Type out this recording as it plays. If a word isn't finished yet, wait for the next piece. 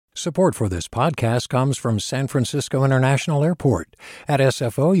Support for this podcast comes from San Francisco International Airport. At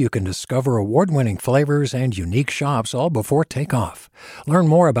SFO, you can discover award-winning flavors and unique shops all before takeoff. Learn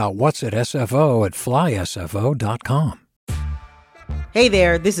more about what's at SFO at flysfo.com. Hey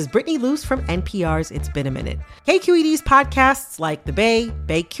there, this is Brittany Luce from NPR's It's Been a Minute. KQED's podcasts like The Bay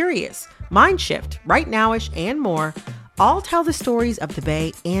Curious, Mindshift, Right Nowish, and more all tell the stories of the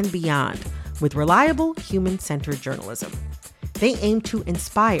Bay and beyond with reliable, human-centered journalism. They aim to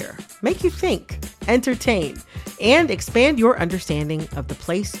inspire, make you think, entertain, and expand your understanding of the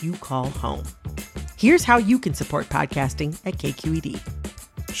place you call home. Here's how you can support podcasting at KQED.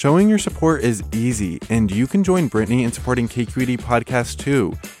 Showing your support is easy, and you can join Brittany in supporting KQED Podcast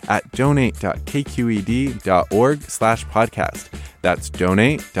too at donate.kqed.org/podcast. That's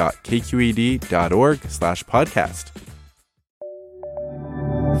donate.kqed.org/podcast.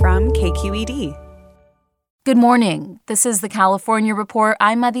 From KQED. Good morning. This is the California Report.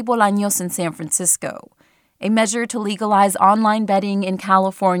 I'm Madi Bolaños in San Francisco. A measure to legalize online betting in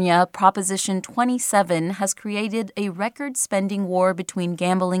California, Proposition 27, has created a record-spending war between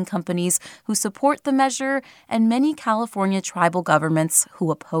gambling companies who support the measure and many California tribal governments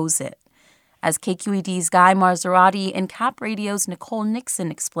who oppose it. As KQED's Guy Marzorati and Cap Radio's Nicole Nixon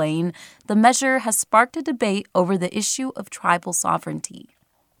explain, the measure has sparked a debate over the issue of tribal sovereignty.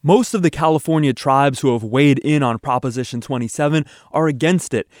 Most of the California tribes who have weighed in on Proposition 27 are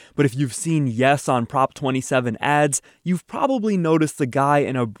against it, but if you've seen Yes on Prop 27 ads, you've probably noticed the guy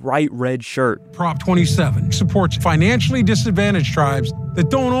in a bright red shirt. Prop 27 supports financially disadvantaged tribes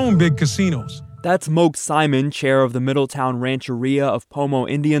that don't own big casinos. That's Moke Simon, chair of the Middletown Rancheria of Pomo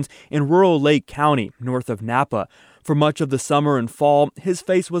Indians in rural Lake County, north of Napa. For much of the summer and fall, his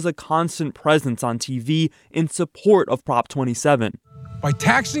face was a constant presence on TV in support of Prop 27. By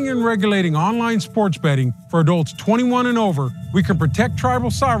taxing and regulating online sports betting for adults 21 and over, we can protect tribal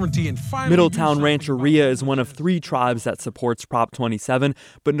sovereignty and finally... Middletown Rancheria is one of 3 tribes that supports Prop 27,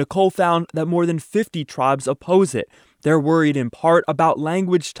 but Nicole found that more than 50 tribes oppose it. They're worried in part about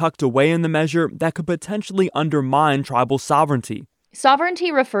language tucked away in the measure that could potentially undermine tribal sovereignty.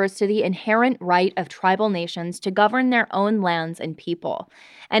 Sovereignty refers to the inherent right of tribal nations to govern their own lands and people.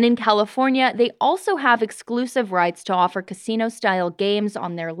 And in California, they also have exclusive rights to offer casino-style games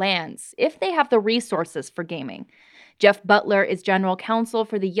on their lands, if they have the resources for gaming. Jeff Butler is general counsel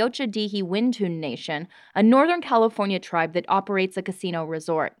for the Yocha-Dihi Wintun Nation, a Northern California tribe that operates a casino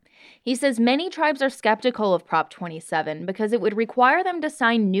resort. He says many tribes are skeptical of Prop 27 because it would require them to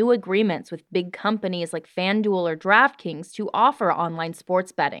sign new agreements with big companies like FanDuel or DraftKings to offer online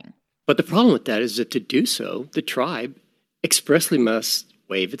sports betting. But the problem with that is that to do so, the tribe expressly must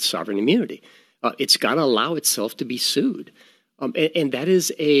waive its sovereign immunity. It's got to allow itself to be sued. And that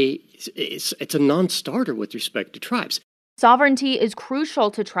is it's a non-starter with respect to tribes. Sovereignty is crucial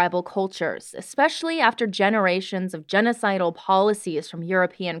to tribal cultures, especially after generations of genocidal policies from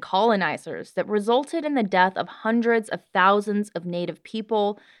European colonizers that resulted in the death of hundreds of thousands of Native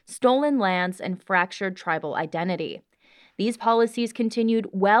people, stolen lands, and fractured tribal identity. These policies continued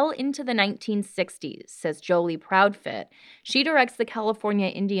well into the 1960s, says Jolie Proudfit. She directs the California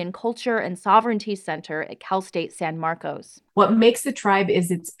Indian Culture and Sovereignty Center at Cal State San Marcos. What makes the tribe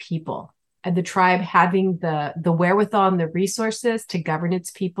is its people. And the tribe having the wherewithal and the resources to govern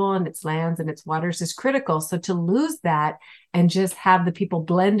its people and its lands and its waters is critical. So to lose that and just have the people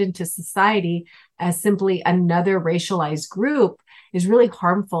blend into society as simply another racialized group is really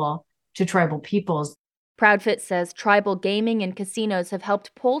harmful to tribal peoples. Proudfit says tribal gaming and casinos have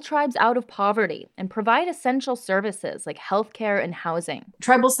helped pull tribes out of poverty and provide essential services like healthcare and housing.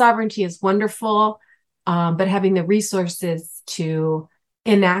 Tribal sovereignty is wonderful, but having the resources to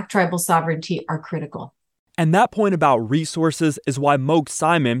enact tribal sovereignty are critical. And that point about resources is why Moke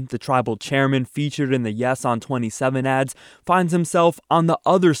Simon, the tribal chairman featured in the Yes on 27 ads, finds himself on the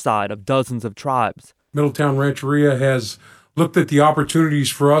other side of dozens of tribes. Middletown Rancheria has looked at the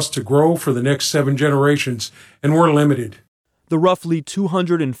opportunities for us to grow for the next 7 generations, and we're limited. The roughly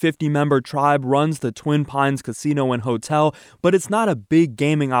 250-member tribe runs the Twin Pines Casino and Hotel, but it's not a big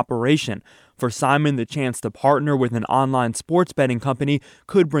gaming operation. For Simon, the chance to partner with an online sports betting company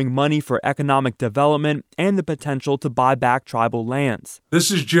could bring money for economic development and the potential to buy back tribal lands.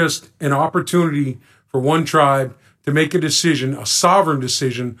 This is just an opportunity for one tribe to make a decision, a sovereign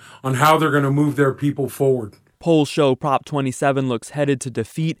decision, on how they're going to move their people forward. Polls show Prop 27 looks headed to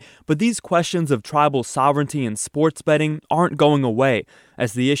defeat, but these questions of tribal sovereignty and sports betting aren't going away,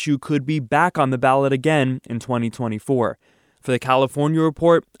 as the issue could be back on the ballot again in 2024. For the California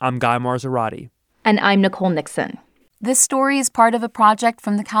Report, I'm Guy Marzorati. And I'm Nicole Nixon. This story is part of a project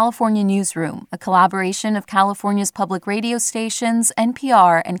from the California Newsroom, a collaboration of California's public radio stations,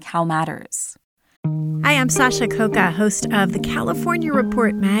 NPR, and Cal Matters. Hi, I'm Sasha Khokha, host of the California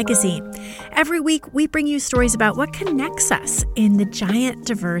Report magazine. Every week, we bring you stories about what connects us in the giant,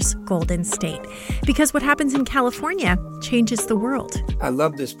 diverse Golden State. Because what happens in California changes the world. I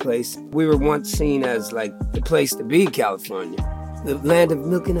love this place. We were once seen as like the place to be, California. The land of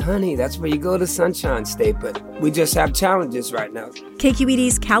milk and honey. That's where you go to Sunshine State, but we just have challenges right now.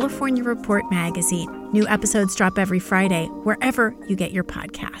 KQED's California Report magazine. New episodes drop every Friday, wherever you get your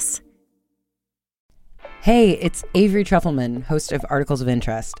podcasts. Hey, it's Avery Trufelman, host of Articles of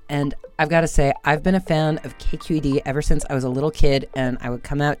Interest. And I've got to say, I've been a fan of KQED ever since I was a little kid and I would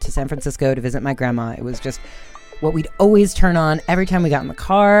come out to San Francisco to visit my grandma. It was just what we'd always turn on every time we got in the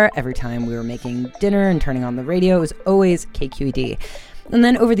car, every time we were making dinner and turning on the radio. It was always KQED. And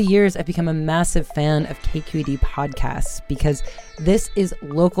then over the years, I've become a massive fan of KQED podcasts because this is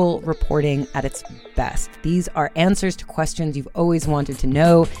local reporting at its best. These are answers to questions you've always wanted to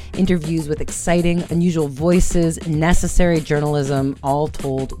know, interviews with exciting, unusual voices, necessary journalism, all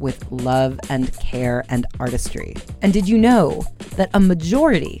told with love and care and artistry. And did you know that a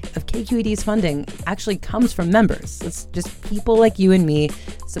majority of KQED's funding actually comes from members? It's just people like you and me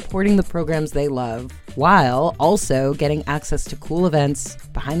supporting the programs they love, while also getting access to cool events,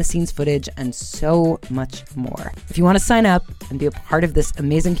 behind-the-scenes footage, and so much more. If you want to sign up and be a part of this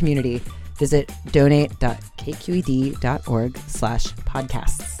amazing community, visit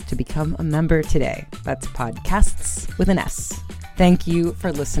donate.kqed.org/podcasts to become a member today. That's podcasts with an S. Thank you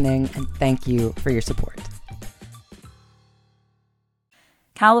for listening, and thank you for your support.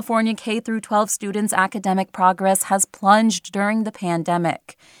 California K-12 students' academic progress has plunged during the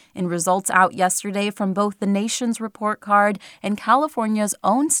pandemic. In results out yesterday from both the nation's report card and California's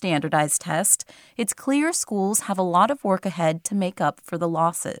own standardized test, it's clear schools have a lot of work ahead to make up for the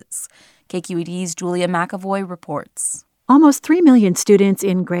losses. KQED's Julia McAvoy reports. Almost 3 million students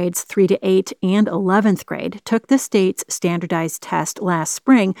in grades 3 to 8 and 11th grade took the state's standardized test last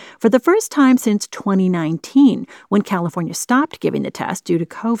spring for the first time since 2019, when California stopped giving the test due to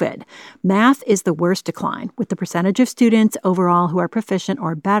COVID. Math is the worst decline, with the percentage of students overall who are proficient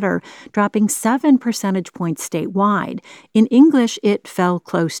or better dropping 7 percentage points statewide. In English, it fell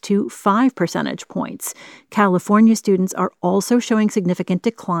close to 5 percentage points. California students are also showing significant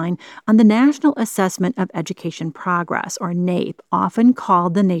decline on the National Assessment of Education Progress, or NAEP, often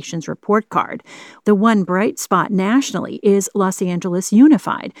called the nation's report card. The one bright spot nationally is Los Angeles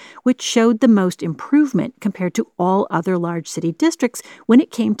Unified, which showed the most improvement compared to all other large city districts when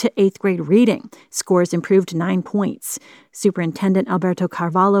it came to 8th grade reading. Scores improved 9 points. Superintendent Alberto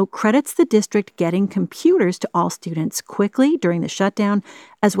Carvalho credits the district getting computers to all students quickly during the shutdown,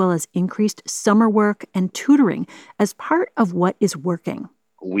 as well as increased summer work and tutoring as part of what is working.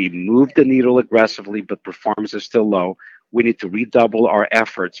 We moved the needle aggressively, but performance is still low. We need to redouble our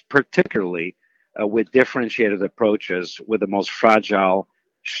efforts, particularly with differentiated approaches with the most fragile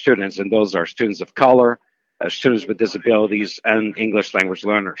students, and those are students of color, students with disabilities, and English language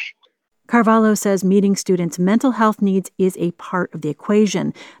learners. Carvalho says meeting students' mental health needs is a part of the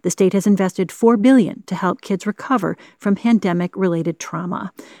equation. The state has invested $4 billion to help kids recover from pandemic-related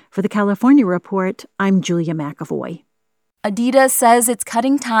trauma. For the California Report, I'm Julia McAvoy. Adidas says it's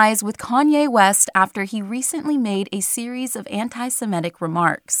cutting ties with Kanye West after he recently made a series of anti-Semitic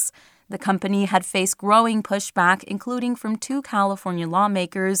remarks. The company had faced growing pushback, including from 2 California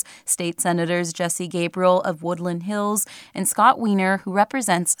lawmakers, State Senators Jesse Gabriel of Woodland Hills and Scott Wiener, who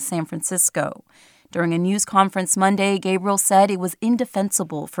represents San Francisco. During a news conference Monday, Gabriel said it was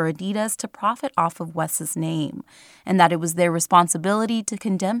indefensible for Adidas to profit off of West's name, and that it was their responsibility to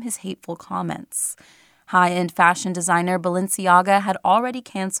condemn his hateful comments. High-end fashion designer Balenciaga had already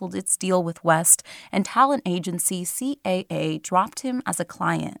canceled its deal with West, and talent agency CAA dropped him as a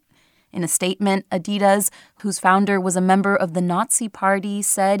client. In a statement, Adidas, whose founder was a member of the Nazi Party,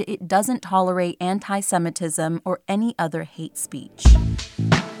 said it doesn't tolerate anti-Semitism or any other hate speech.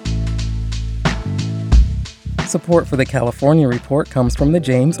 Support for the California Report comes from the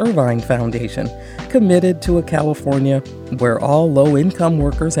James Irvine Foundation, committed to a California where all low-income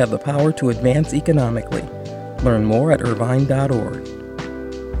workers have the power to advance economically. Learn more at irvine.org.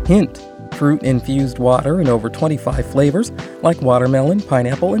 Hint: fruit-infused water in over 25 flavors, like watermelon,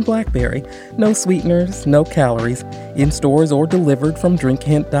 pineapple, and blackberry. No sweeteners, no calories, in stores or delivered from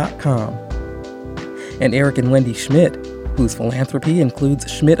drinkhint.com. And Eric and Wendy Schmidt, whose philanthropy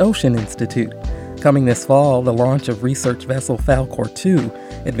includes Schmidt Ocean Institute. Coming this fall, the launch of research vessel Falkor 2,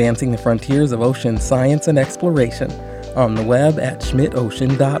 advancing the frontiers of ocean science and exploration. On the web at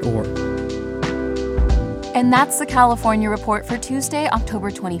schmidtocean.org. And that's the California Report for Tuesday, October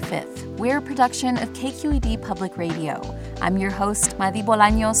 25th. We're a production of KQED Public Radio. I'm your host, Madi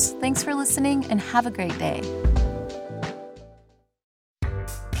Bolaños. Thanks for listening and have a great day.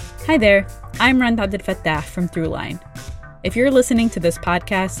 Hi there, I'm Randa Abdel-Fattah from Throughline. If you're listening to this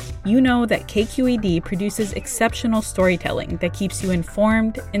podcast, you know that KQED produces exceptional storytelling that keeps you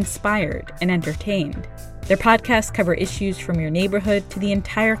informed, inspired, and entertained. Their podcasts cover issues from your neighborhood to the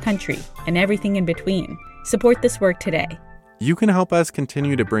entire country and everything in between. Support this work today. You can help us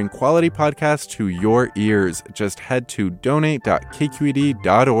continue to bring quality podcasts to your ears. Just head to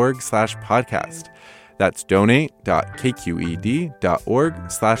donate.kqed.org/podcast. That's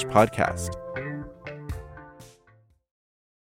donate.kqed.org/podcast.